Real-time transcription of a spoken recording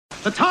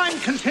The time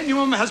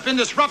continuum has been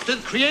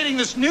disrupted, creating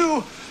this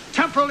new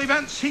temporal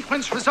event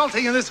sequence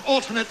resulting in this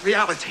alternate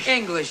reality.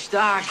 English,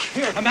 Doc.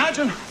 Here,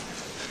 imagine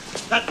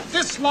that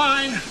this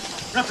line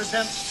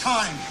represents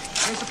time.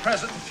 Here's the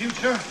present and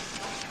future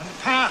and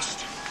the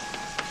past.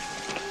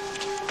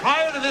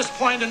 Prior to this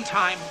point in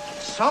time,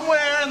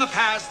 somewhere in the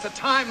past, the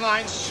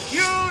timeline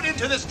skewed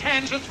into this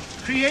tangent,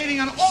 creating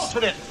an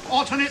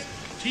alternate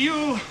to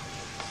you,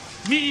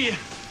 me,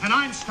 and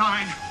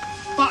Einstein,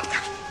 but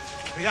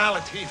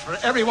reality for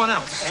everyone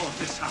else. All of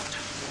this out.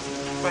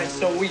 Right,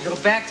 so we go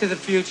back to the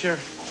future,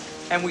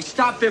 and we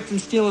stop it from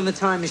stealing the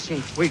time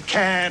machine. We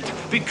can't,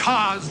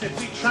 because if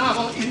we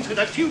travel into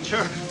the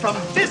future from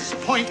this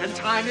point in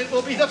time, it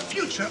will be the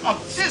future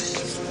of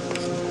this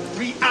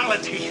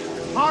reality.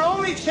 Our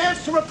only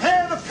chance to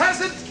repair the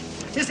present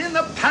is in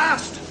the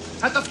past,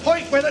 at the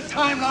point where the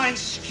timeline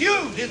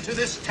skewed into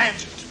this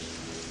tangent.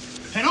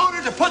 In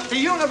order to put the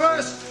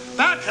universe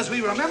back as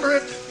we remember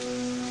it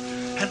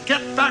and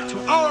get back to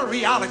our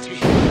reality.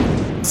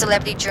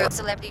 Celebrity Drew,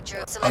 Celebrity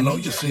Drew, Celebrity I know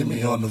you see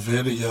me on the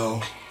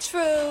video.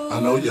 True. I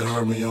know you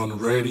heard me on the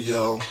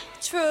radio.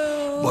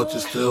 True. But you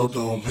still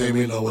don't pay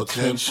me no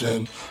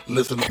attention.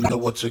 Listening to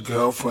what your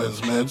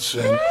girlfriends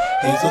mention.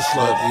 He's a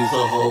slut, he's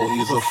a hoe,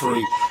 he's a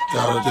freak.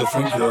 Got a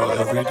different girl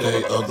every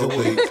day of the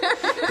week.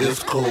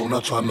 It's cool,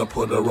 not trying to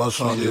put a rush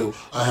on you.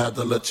 I had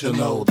to let you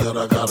know that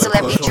I got a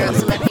crush on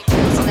you. I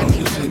know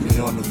you see me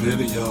on the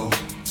video.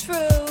 True.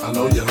 I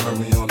know you heard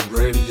me on the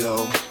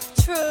radio.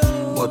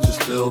 True. But you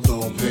still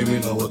don't pay me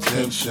no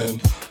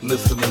attention.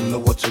 Listening to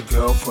what your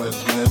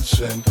girlfriends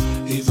mention.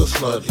 He's a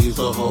slut, he's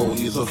a hoe,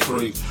 he's a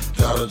freak.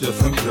 Got a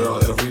different girl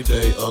every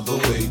day of the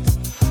week.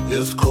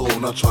 It's cool,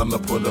 not trying to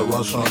put a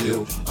rush on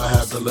you. I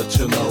had to let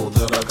you know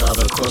that I got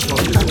a crush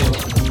on you.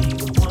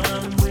 The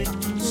one with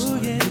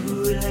a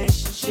new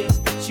relationship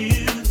with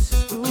you. This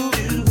is what you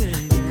do.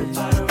 Think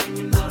about her and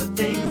you know the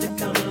things that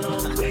come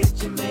along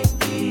with you. Make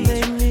me.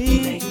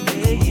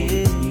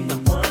 The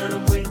one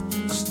I'm with,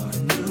 start a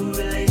new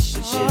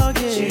relationship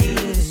with you.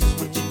 This is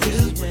what you do.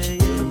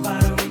 Think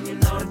about her and you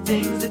know the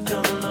things that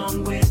come along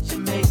with you.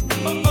 Make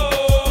me.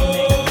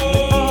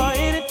 Oh,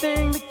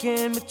 anything that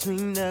came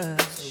between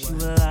us. You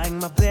were like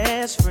my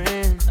best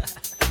friend.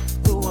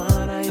 The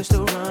one I used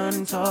to run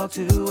and talk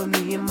to when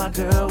me and my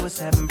girl was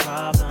having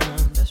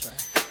problems. That's right.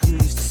 You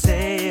used to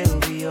say it'll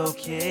be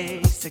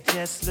okay.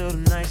 Suggest little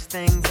nice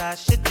things I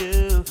should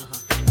do.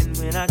 And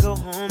when I go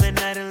home at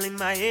night and lay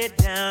my head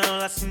down,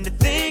 all I seem to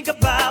think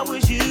about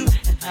was you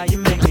and how you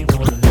make me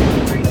wanna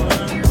live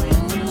one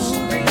with you.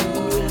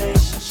 New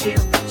relationship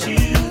with you.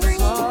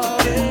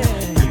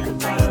 Think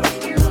about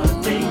her, you know the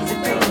things that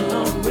come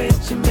along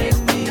with you. Make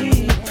me,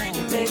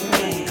 you make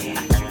me.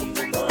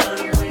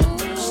 One with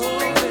you.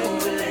 New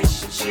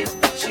relationship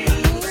with you.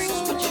 This is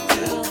what you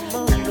do.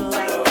 Think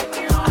about her,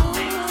 you know the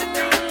things that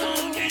come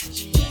along with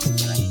you.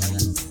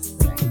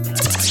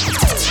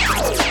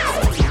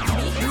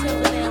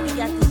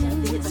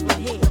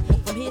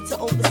 From here to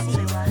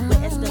overseas,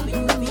 where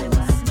SWV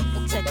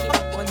check it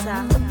one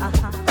time.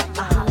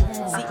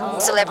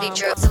 Celebrity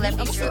Drew,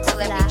 Celebrity Drew,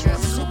 Celebrity Drew.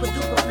 Super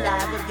duper fly,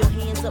 with your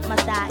hands up my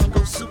thigh and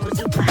go super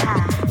duper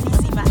high. You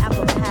see my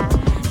apple pie.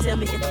 Tell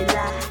me if you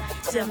lie.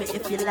 Tell me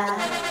if you lie.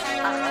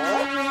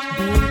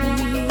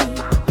 Baby,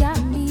 got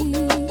me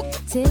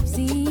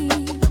tipsy,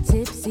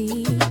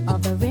 tipsy,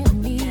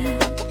 offering me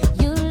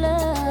your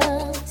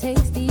love,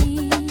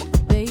 tasty,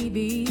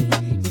 baby.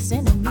 You're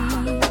sending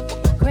me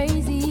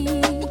crazy,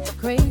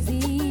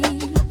 crazy.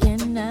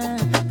 Can I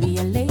be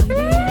a lady? I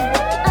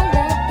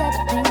love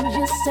the things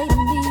you say to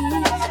me.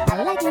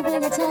 I like it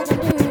when you talk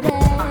and do that.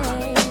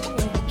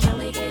 Can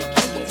we get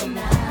kinky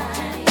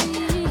tonight?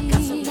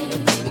 Got so many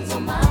things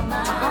on my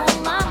mind.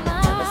 On my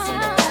mind. Never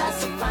seen a guy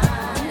so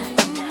fine.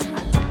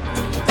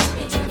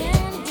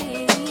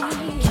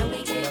 Can we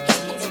get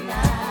kinky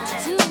tonight?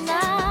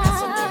 Tonight. Got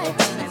so many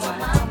things on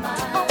my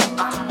mind. On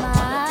my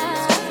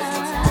mind.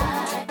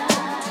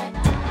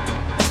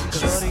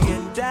 Shorty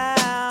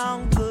down,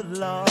 good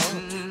lord.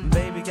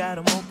 Baby got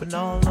 'em open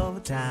all over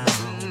town.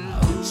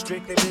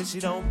 Strictly bitch,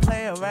 you don't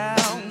play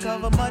around.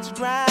 Cover much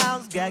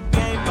grounds, got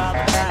game by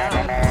the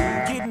pound.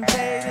 Getting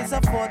paid is a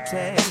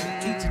forte,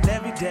 each and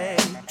every day.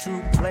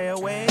 True play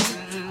away.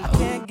 I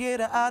can't get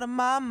her out of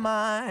my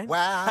mind.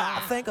 Wow.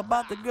 I think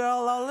about the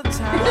girl all the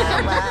time.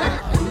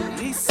 Wow.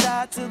 East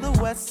side to the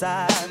west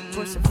side,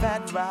 pushing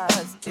fat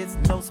rides, it's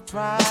no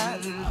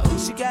surprise.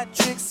 She got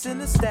tricks in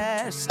the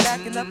stash,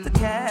 stacking up the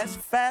cash,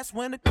 fast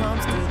when it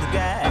comes to the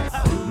gas.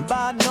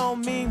 By no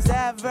means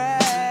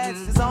average,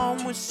 it's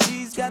on when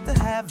she's got to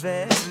have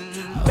it.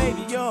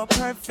 Baby, you're a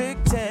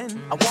perfect 10,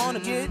 I wanna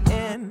get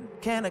in,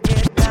 can I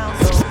get down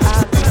so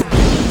I can?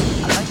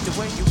 I like the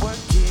way you work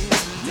it,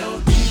 no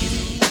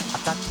diggity. I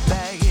got to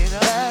bag it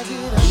up,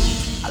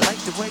 I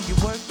like the way you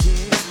work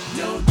it,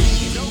 no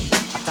diggity.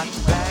 I got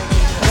to bag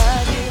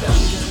it up,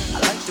 I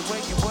like the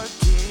way you work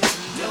it,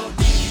 no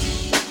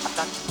diggity. I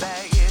got to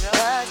bag it up,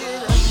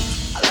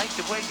 I like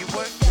the way you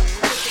work it,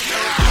 no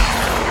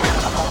diggity.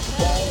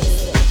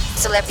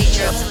 Celebrity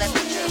Drew,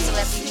 Celebrity Drew,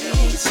 Celebrity Drew.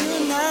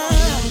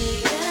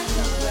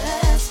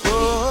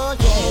 Oh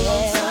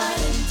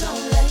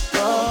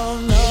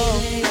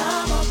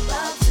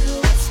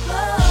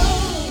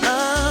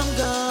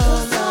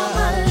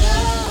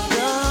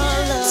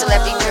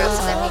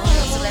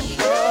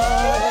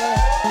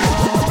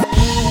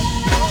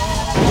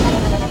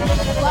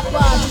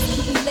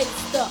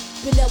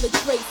Ella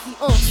Tracy,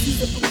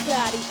 Caesar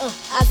Bugatti,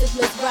 Isaac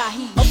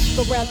Mizrahi.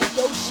 Up around the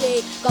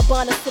Dolce,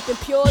 Gabbana sipping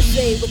Pure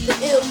Zay with the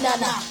ill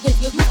nana. If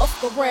you up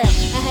around,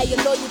 I had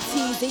your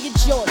loyalties and your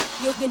joint,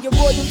 you'll get your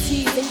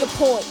royalties and your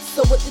points.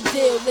 So what the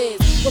deal is?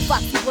 With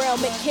Foxy Brown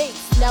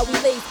McCase, now we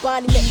lace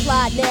Bonnie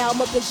McFly. Now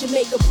I'm up in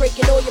Jamaica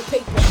breaking all your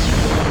paper.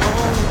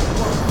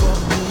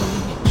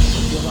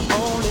 You're the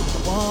only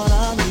one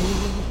I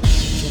need.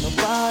 Can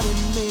nobody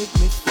make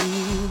me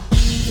feel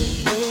the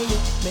way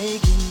you're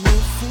making me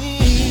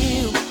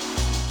feel?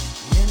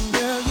 And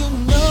girl, you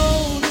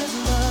know this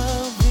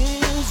love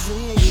is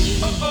real.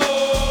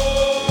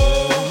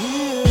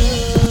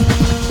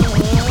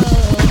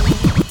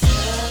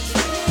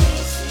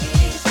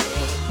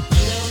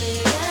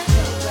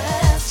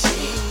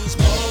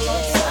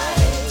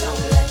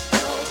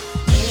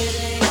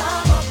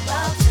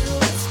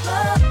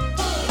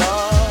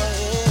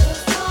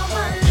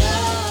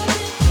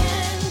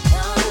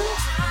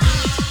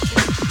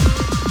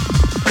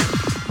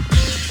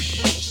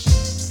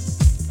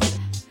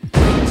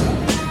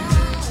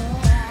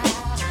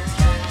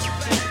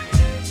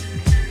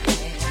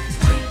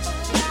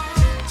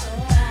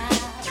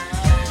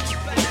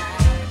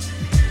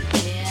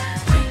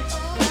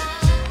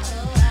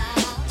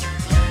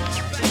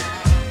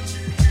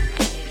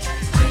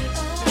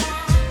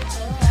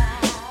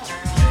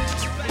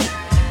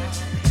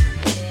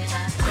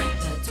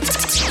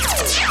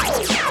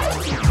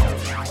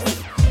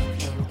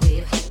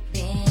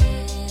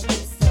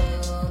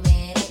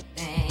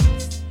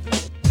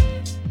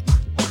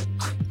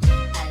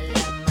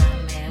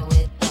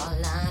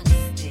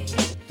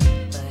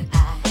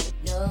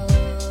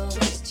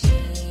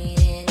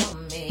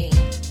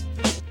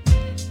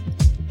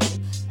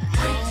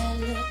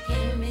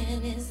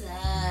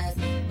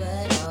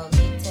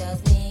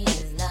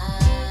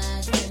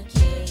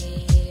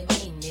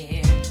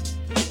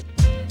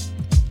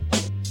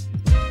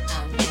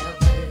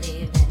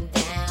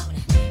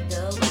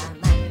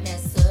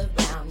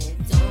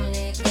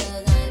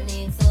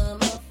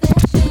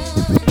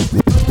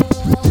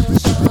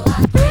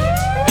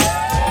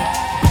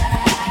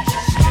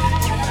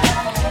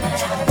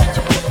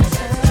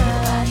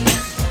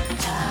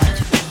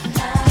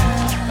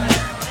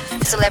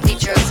 Celebrity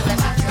Drew,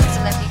 Celebrity Drew,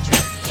 Celebrity Drew.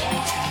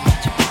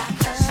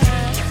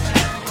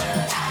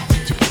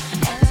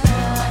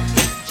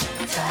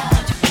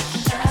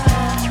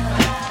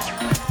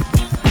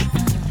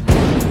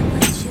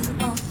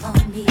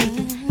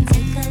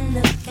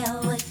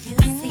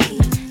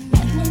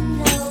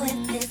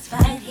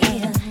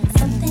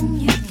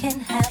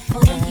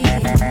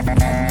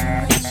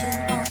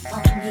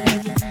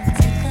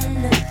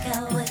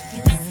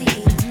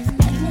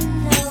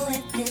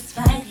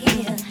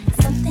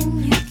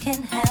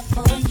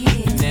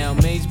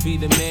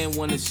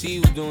 Wanna see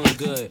you doing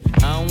good.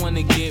 I don't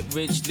wanna get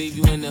rich, leave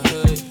you in the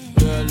hood.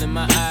 Girl, in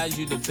my eyes,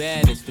 you the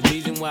baddest. The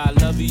reason why I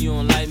love you, you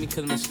don't like me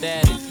cause my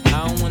status.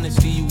 I don't wanna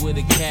see you with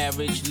a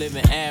carriage,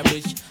 living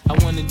average. I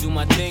wanna do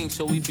my thing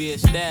so we be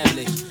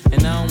established.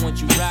 And I don't want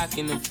you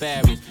rocking the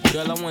fabrics.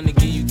 Girl, I wanna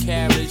give you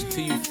carriage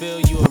till you feel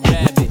you a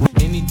rabbit.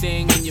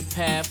 Anything in your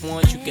path,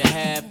 want you can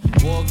have.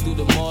 Walk through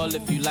the mall,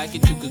 if you like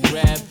it, you could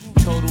grab.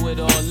 Total it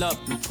all up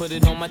and put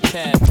it on my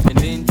tab. And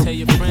then tell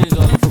your friends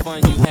all the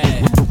fun you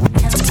had.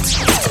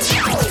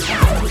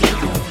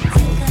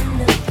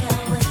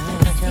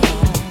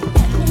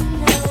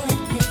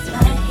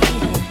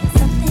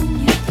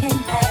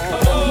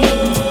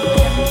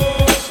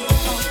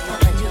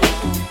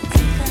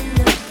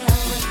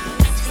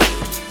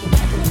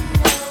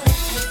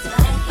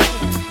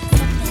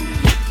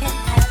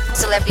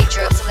 Celebrity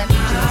Drew, Celebrity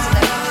Drew,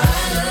 Celebrity Drew.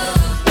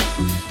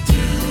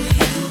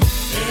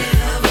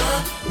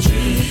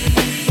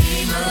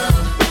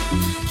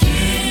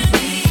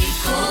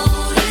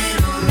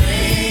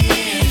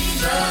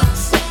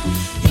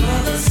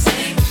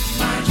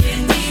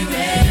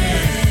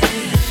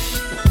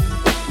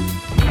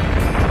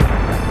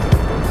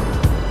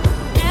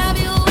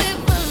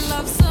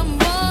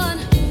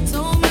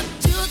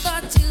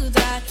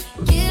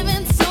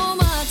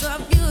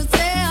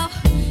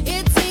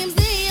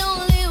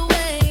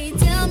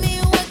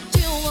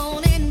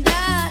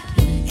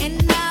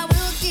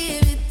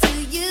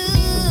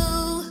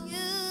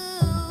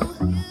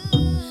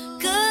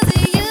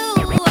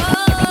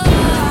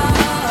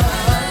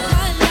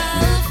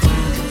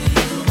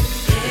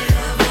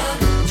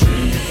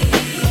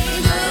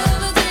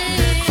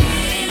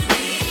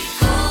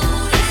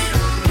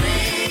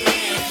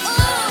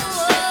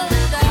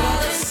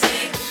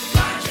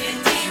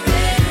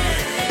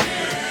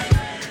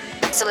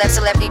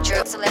 Celebrity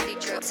Drew, Celebrity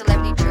Drew,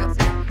 Celebrity Drew.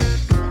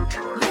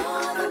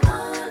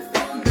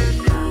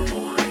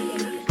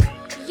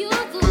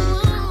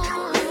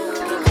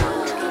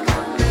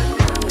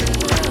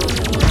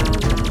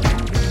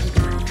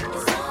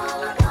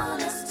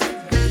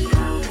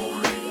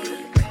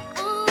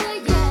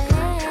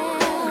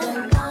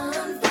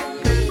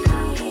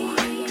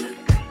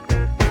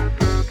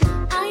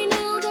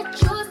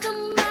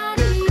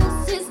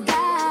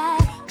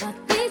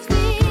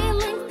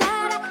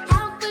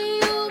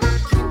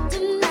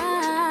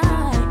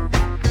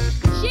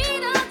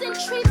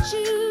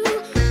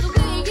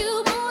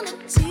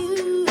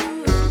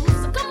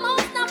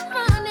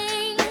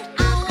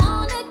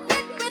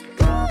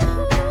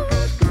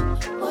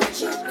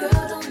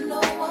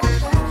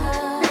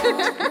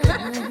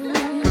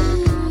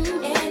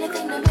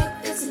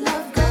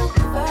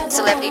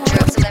 Celebrity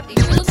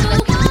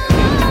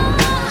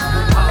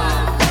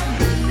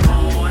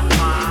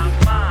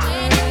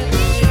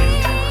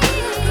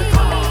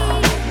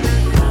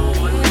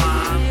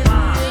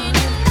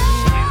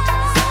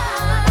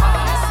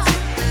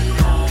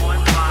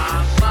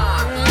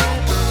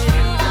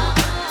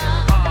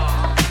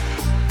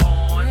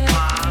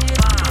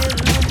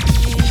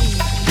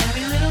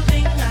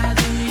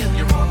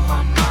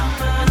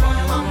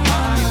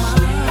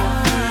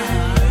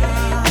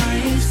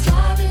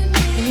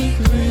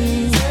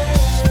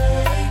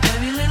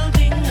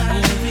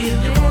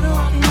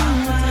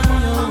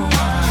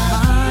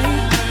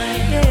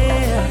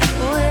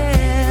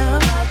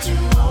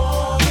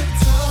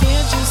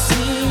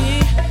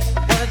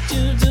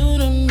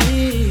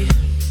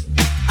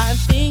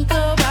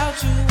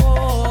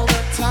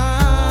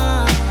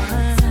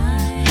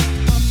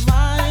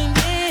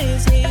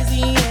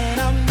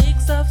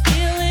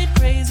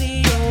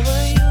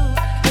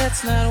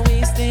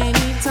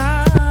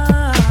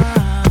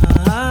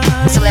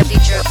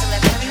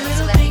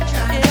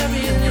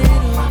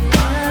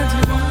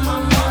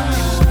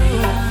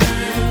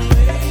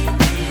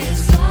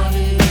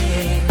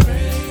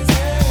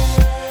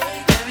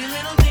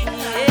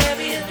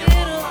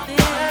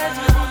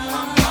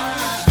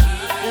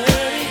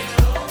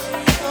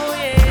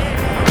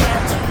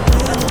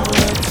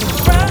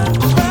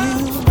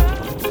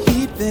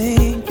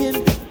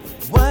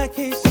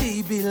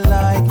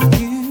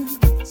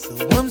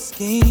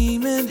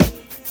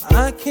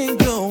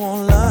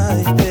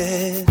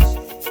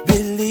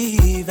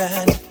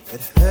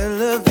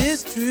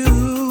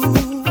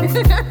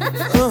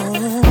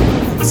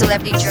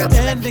Drew,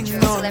 Celebrity Drew, Celebrity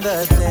Drew.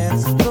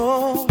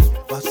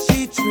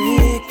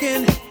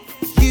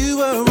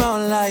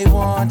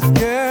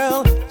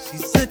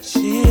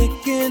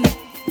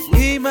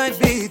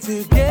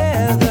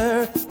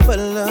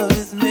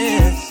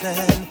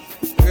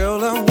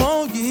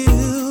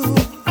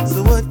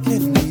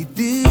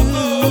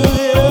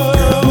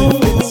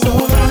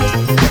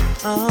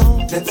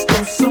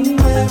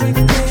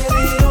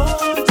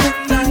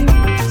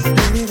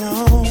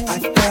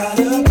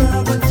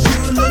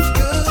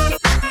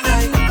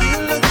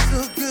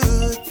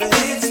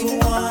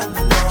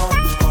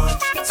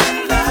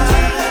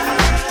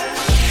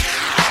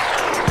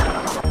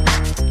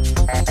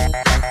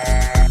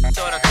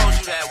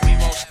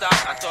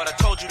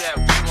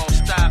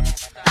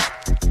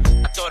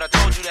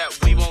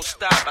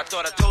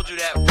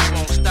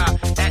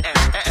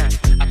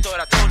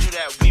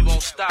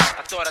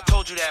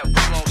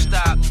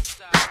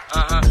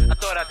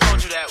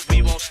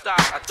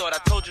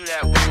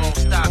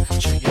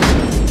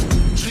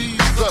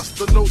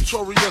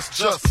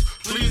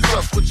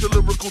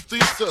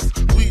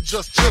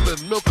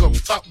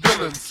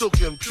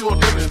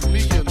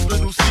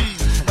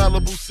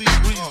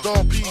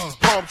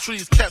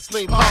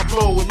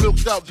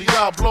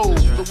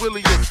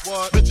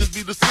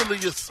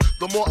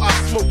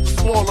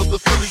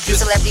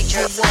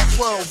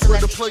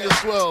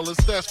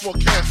 More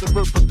cash than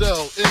Bert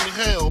Fidel.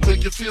 Inhale,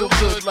 make you feel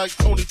good like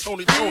Tony.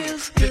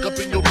 Kick up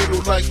in your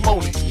middle like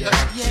Moni.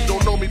 She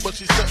don't know me, but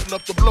she's setting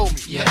up to blow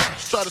me.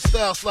 Try to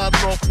style sliding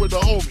off with a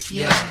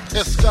homie.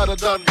 Escada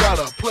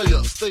Dangada,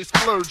 player, stay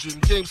splurging.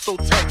 Game so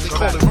tight, they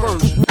call it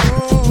version.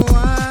 Oh,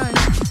 I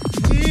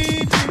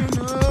need to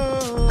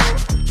know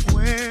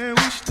where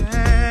we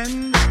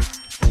stand.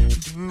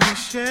 Do we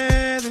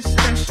share the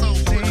special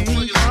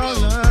thing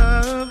called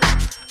love?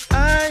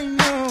 I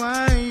know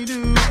I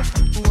do.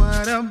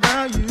 What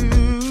about you?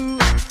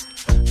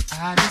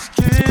 I just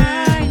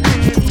can't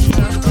get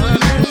enough of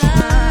your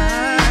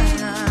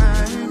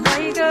time.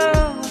 Where you go?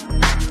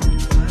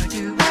 What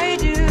do I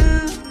do?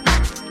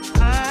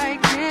 I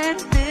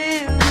can't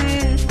live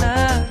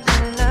without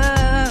your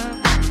love.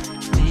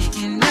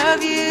 Thinking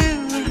of you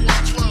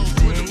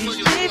makes me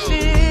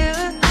feel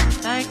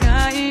like I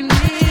am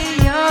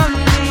the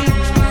only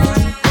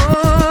one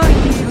for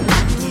you.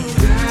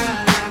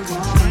 Girl, I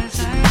want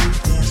to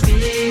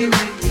be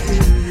with you.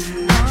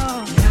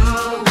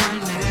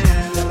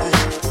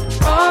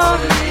 Oh,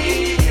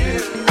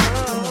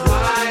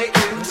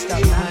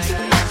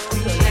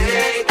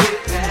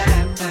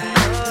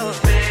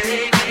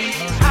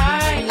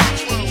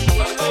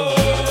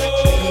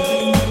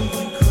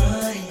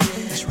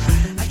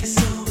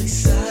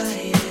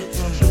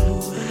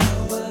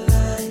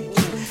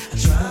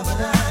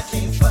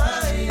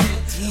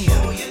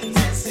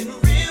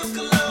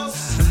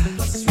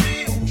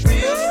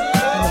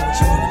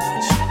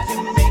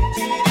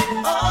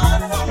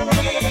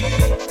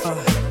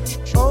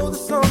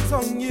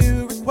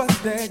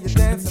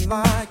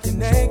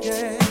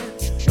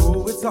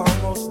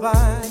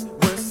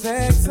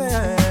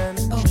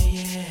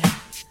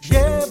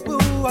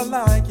 I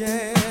like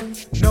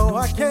it. No,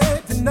 I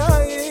can't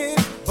deny it,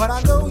 but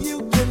I know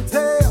you can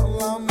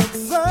tell I'm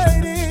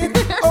excited.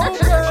 Oh,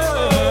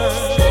 girl.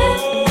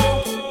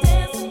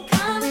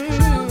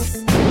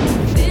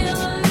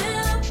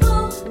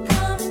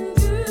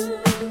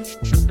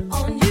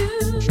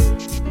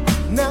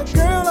 Now,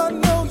 girl, I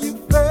know you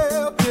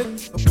felt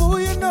it, but boy,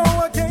 you know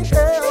I can't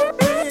help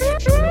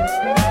it.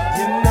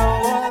 You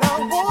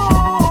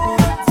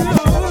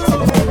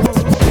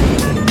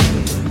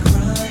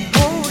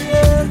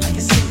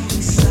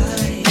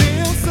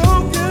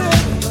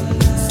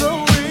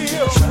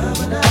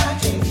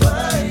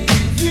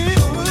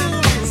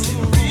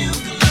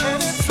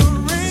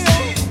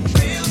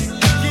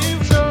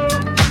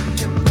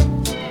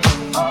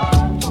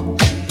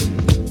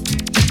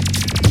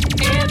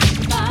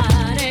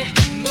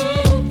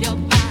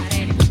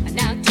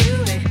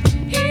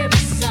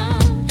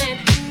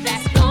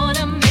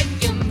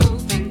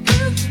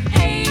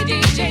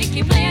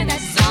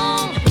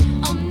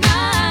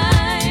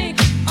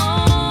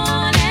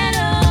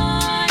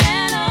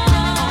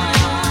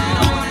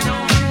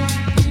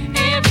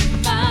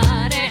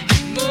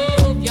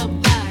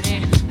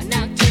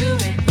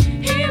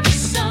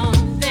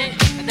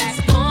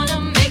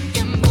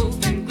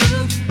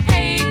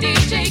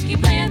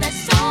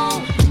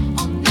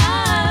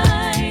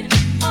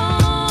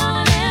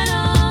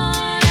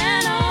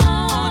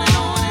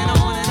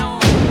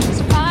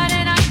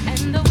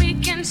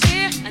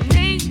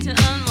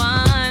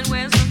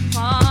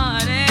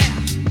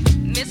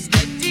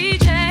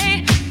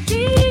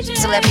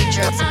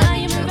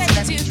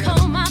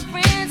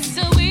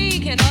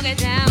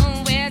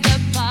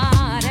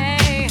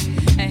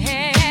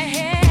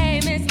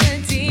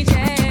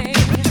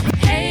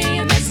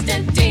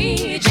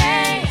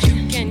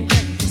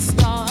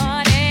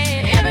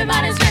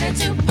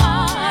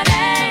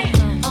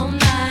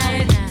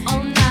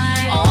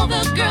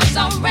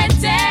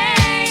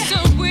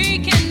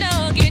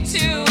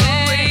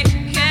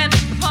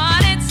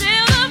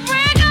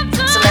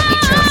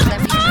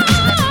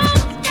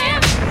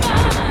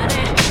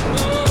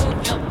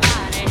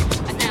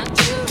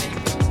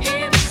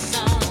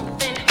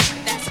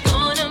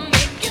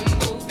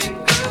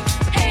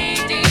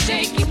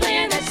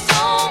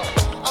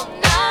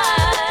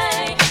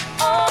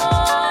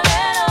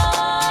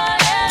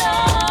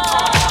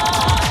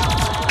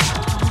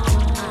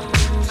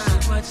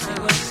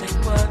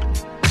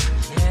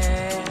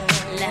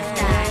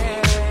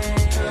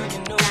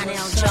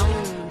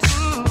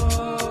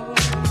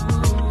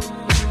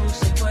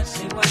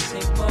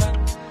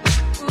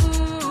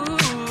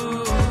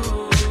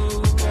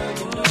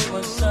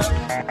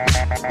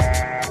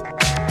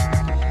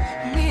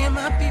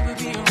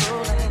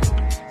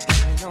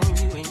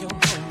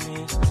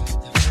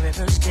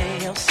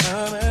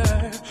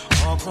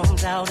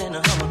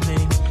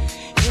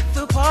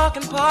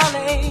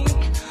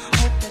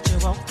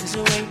Cause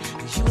away,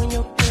 cause you and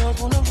your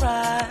girls wanna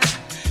ride.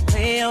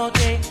 Play all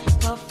day,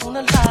 puff on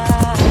the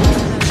line.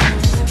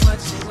 Say what,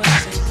 say what,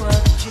 say what.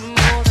 You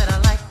know that I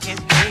like it,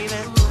 baby.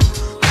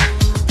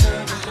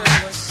 Girl, you know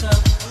what's up,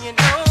 and you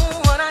know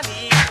what I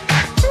need.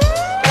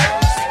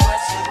 Say what,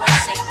 say what,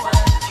 say what.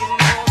 You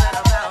know that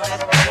I'm out at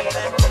it,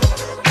 baby.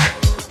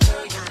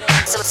 Girl, you know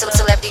what's up.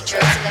 Celebrity Drew,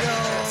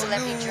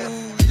 Celebrity Drew.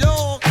 New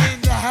York in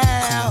the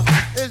house.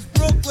 It's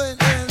Brooklyn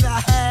in the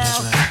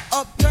house.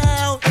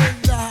 Uptown in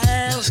the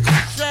house.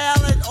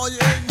 Charlotte, are you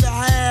in the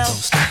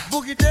house?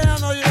 Boogie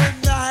Down, are you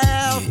in the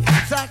house?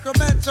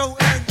 Sacramento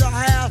in the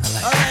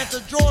house. Atlanta,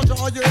 Georgia,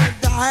 are you in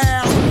the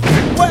house?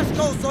 West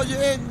Coast, are you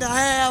in the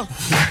house?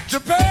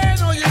 Japan,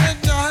 are you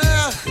in the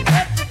house?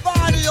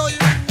 Everybody, are you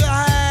in the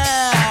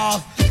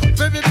house?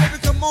 Baby, baby,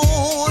 come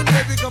on,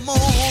 baby, come on,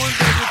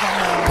 baby, come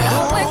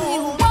on. When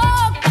you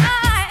walk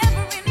by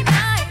every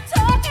night,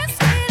 talking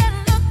sweet and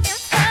looking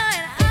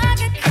fine, I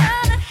get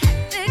kinda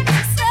hectic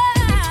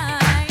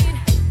inside.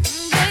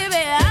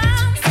 Baby,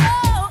 I'm so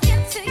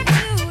into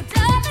you,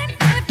 darling.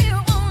 If you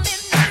only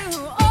knew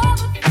all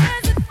the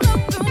things that flow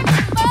through my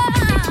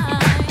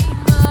mind.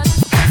 But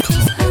it's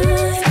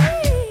sweet,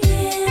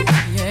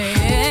 yeah.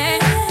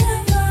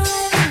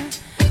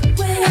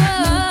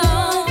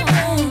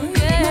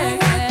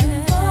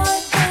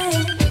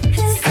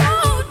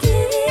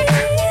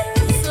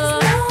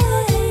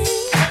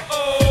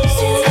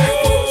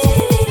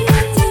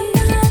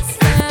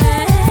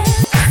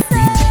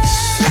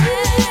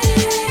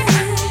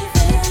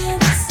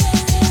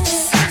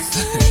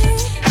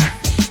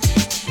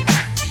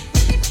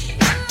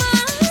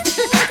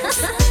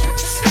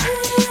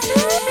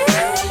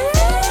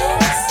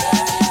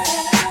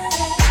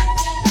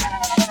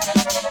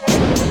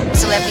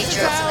 Celebrity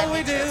Drew,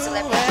 Celebrity Drew,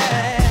 Celebrity Drew.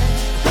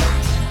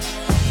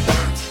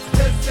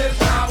 This is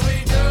how we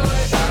do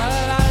it. La la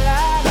la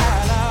la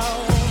la.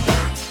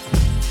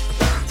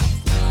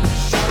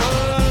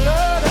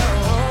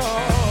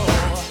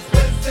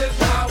 This is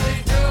how we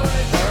do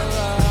it.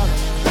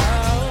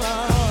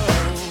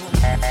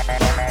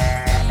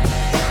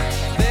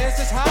 This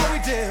is how we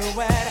do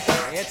it.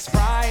 It's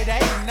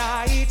Friday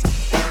night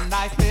and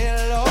I feel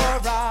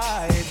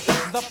alright.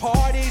 The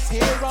party's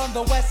here on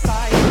the west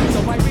side, so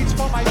I reach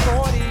for my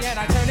 40 and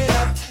I turn it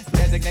up.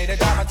 Designated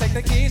driver, take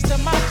the keys to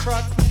my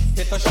truck.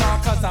 Hit the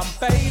shop cause I'm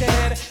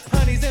faded.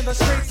 Honey's in the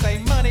streets, say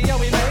money, oh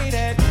we made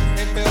it.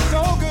 It feels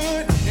so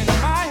good in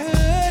my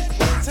hood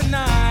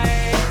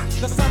tonight.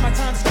 The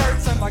summertime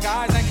skirts and the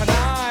guys ain't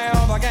canine.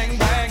 All the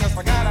gangbangers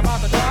forgot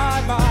about the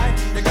drive-by.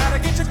 You gotta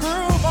get your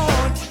groove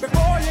on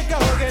before you go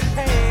get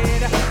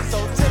paid.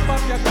 So tip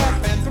up your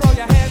cup and throw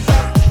your hands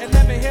up and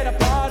let me hit a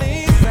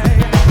party. Say,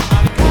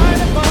 I'm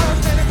kinda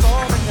buzzed and it's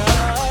all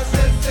because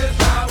this is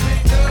how we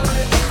do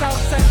it.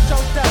 South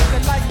Central does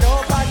it like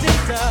nobody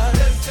does.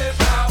 This is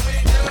how we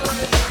do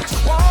it.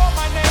 Whoa,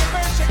 my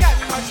neighbors, you got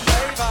much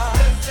flavor.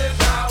 This is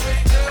how we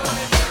do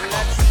it.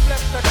 Let's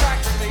flip the track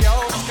to the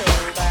old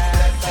school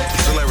band.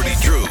 Celebrity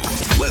Drew,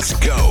 let's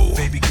go.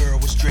 Baby girl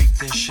was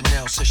draped in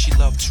Chanel. Said she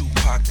loved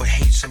Tupac but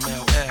hates some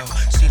LL.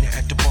 Seen her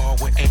at the bar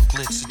with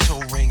anklets and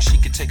toe rings. She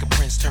could take a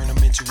prince, turn him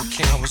into a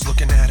king. I was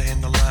looking at her in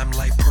the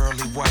limelight,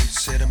 pearly white.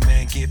 Said a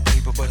man get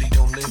paper but he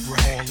don't live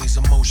right. All these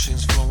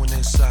emotions flowing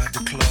inside the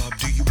club.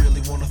 Do you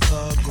really want a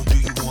thug or do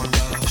you want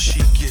love? She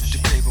get the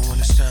paper when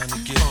it's time to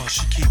get it.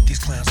 She keep these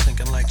clowns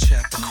thinking like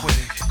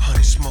Chappaquiddick.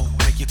 Honey smoke,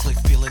 make your click,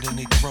 feel it in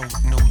their throat.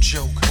 No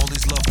joke, all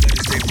these love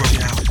letters they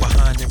wrote out.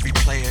 Behind every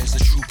player is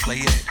a true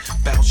player.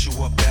 Bounce you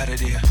up out of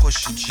there,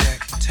 push your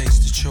jack.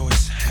 Taste the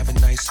choice, have it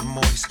nice and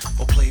moist.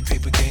 Or play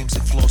paper games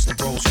and floss the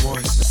Rolls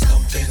Royce.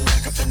 Something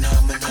like a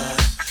phenomenon.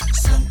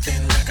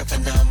 Something like a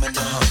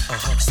phenomenon.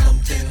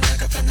 Something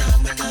like a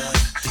phenomenon.